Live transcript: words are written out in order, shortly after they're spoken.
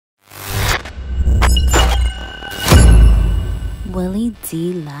Willie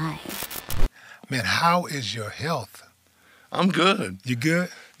D Live. Man, how is your health? I'm good. You good?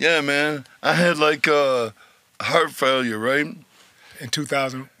 Yeah, man. I had like heart failure, right? In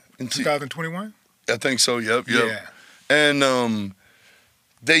 2021? I think so, yep. Yeah. And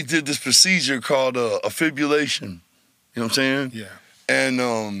they did this procedure called a fibrillation. You know what I'm saying? Yeah.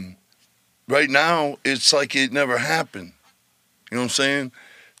 And right now, it's like it never happened. You know what I'm saying?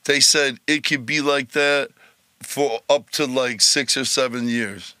 They said it could be like that for up to like 6 or 7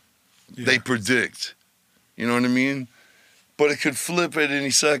 years. Yeah. They predict. You know what I mean? But it could flip at any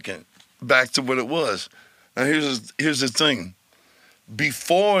second back to what it was. Now, here's the thing.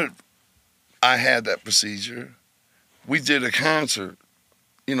 Before I had that procedure, we did a concert.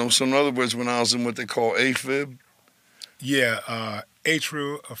 You know, so in other words, when I was in what they call AFib. Yeah,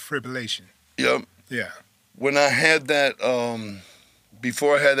 atrial fibrillation. Yep. Yeah. When I had that,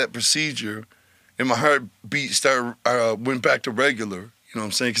 before I had that procedure, and my heartbeat went back to regular. You know what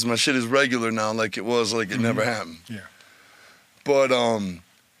I'm saying? Because my shit is regular now, like it was, like it never happened. Yeah. But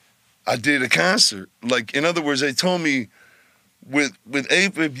I did a concert. Like, in other words, they told me with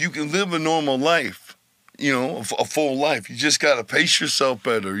AFib, you can live a normal life, you know, a full life. You just got to pace yourself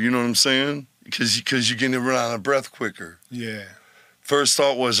better, you know what I'm saying? Because you can run out of breath quicker. Yeah. First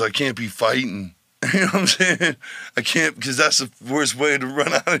thought was, I can't be fighting. You know what I'm saying? I can't, because that's the worst way to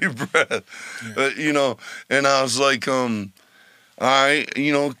run out of your breath. Yeah. You know, and I was like, all right,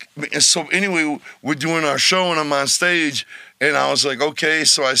 you know. And so anyway, we're doing our show and I'm on stage, and I was like, okay,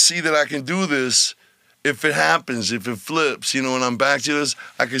 so I see that I can do this. If it happens, if it flips, you know, and I'm back to this,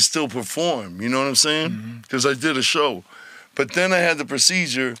 I can still perform. You know what I'm saying? Because I did a show. But then I had the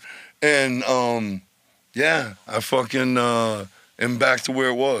procedure, and yeah, I fucking am back to where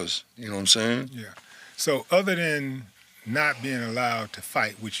it was. You know what I'm saying? Yeah. So other than not being allowed to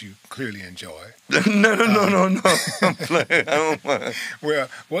fight, which you clearly enjoy. No. I'm playing. I don't mind. Well,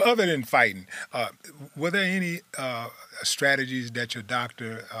 other than fighting, were there any strategies that your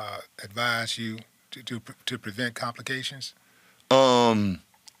doctor advised you to prevent complications? Yeah,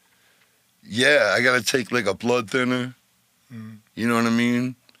 I gotta take like a blood thinner. You know what I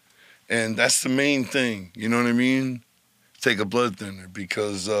mean? And that's the main thing. You know what I mean? Take a blood thinner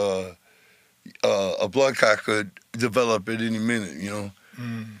because a blood clot could develop at any minute. You know.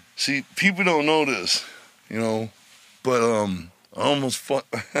 See, people don't know this. You know, but I'm gonna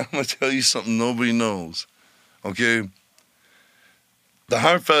tell you something nobody knows. Okay. The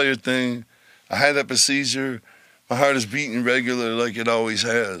heart failure thing. I had that procedure. My heart is beating regular like it always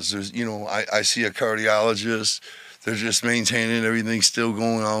has. There's, you know, I see a cardiologist. They're just maintaining everything's still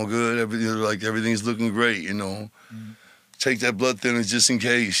going on good. Everything's looking great, you know. Take that blood thinner just in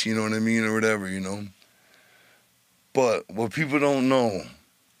case, you know what I mean, or whatever, you know. But what people don't know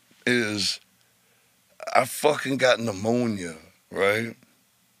is I fucking got pneumonia, right?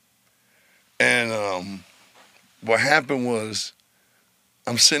 And what happened was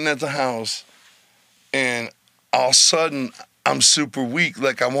I'm sitting at the house, and all of a sudden, I'm super weak.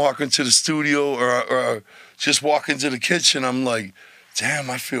 Like, I'm walking to the studio or just walking to the kitchen. I'm like, damn,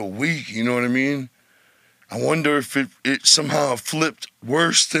 I feel weak. You know what I mean? I wonder if it somehow flipped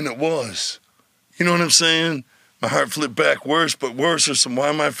worse than it was. You know what I'm saying? My heart flipped back worse, but worse. Or why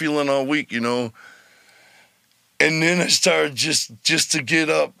am I feeling all weak, you know? And then I started just to get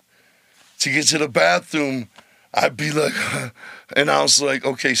up, to get to the bathroom, I'd be like, and I was like,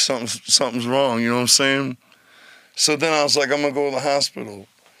 okay, something's wrong, you know what I'm saying? So then I was like, I'm going to go to the hospital.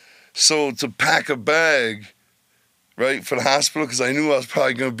 So to pack a bag, right, for the hospital, because I knew I was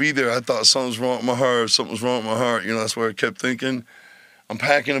probably going to be there, I thought something's wrong with my heart, you know, that's where I kept thinking. I'm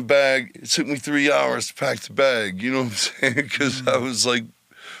packing a bag. It took me 3 hours to pack the bag, you know what I'm saying? Because I was like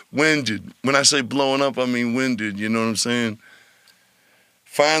winded. When I say blowing up, I mean winded, you know what I'm saying?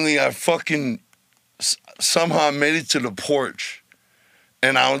 Finally, I somehow I made it to the porch,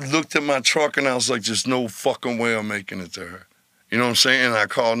 and I looked at my truck, and I was like, there's no fucking way I'm making it there. You know what I'm saying? And I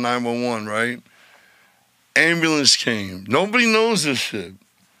called 911, right? Ambulance came. Nobody knows this shit.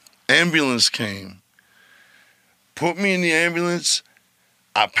 Ambulance came. Put me in the ambulance.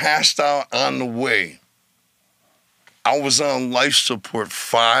 I passed out on the way. I was on life support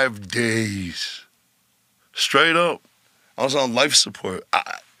 5 days. Straight up. I was on life support.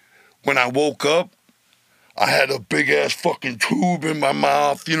 When I woke up, I had a big-ass fucking tube in my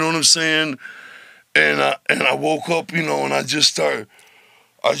mouth, you know what I'm saying? And I woke up, you know, and I just started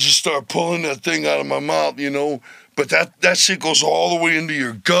pulling that thing out of my mouth, you know? But that shit goes all the way into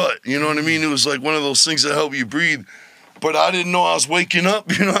your gut, you know what I mean? It was like one of those things that help you breathe. But I didn't know I was waking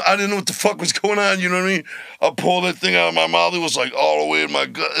up, you know? I didn't know what the fuck was going on, you know what I mean? I pulled that thing out of my mouth, it was like all the way in my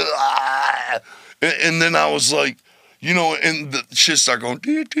gut. And then I was like, you know, and the shit started going,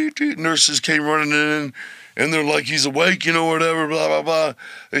 dee, dee, dee. Nurses came running in, and they're like, he's awake, you know, whatever, blah, blah, blah.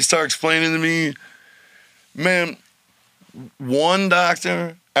 They start explaining to me. Man, one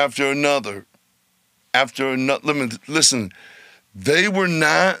doctor after another, listen, they were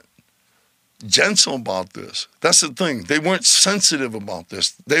not gentle about this. That's the thing. They weren't sensitive about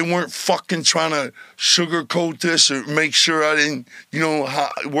this. They weren't fucking trying to sugarcoat this or make sure I didn't, you know,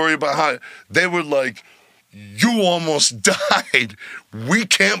 worry about how. They were like, you almost died. We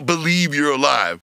can't believe you're alive.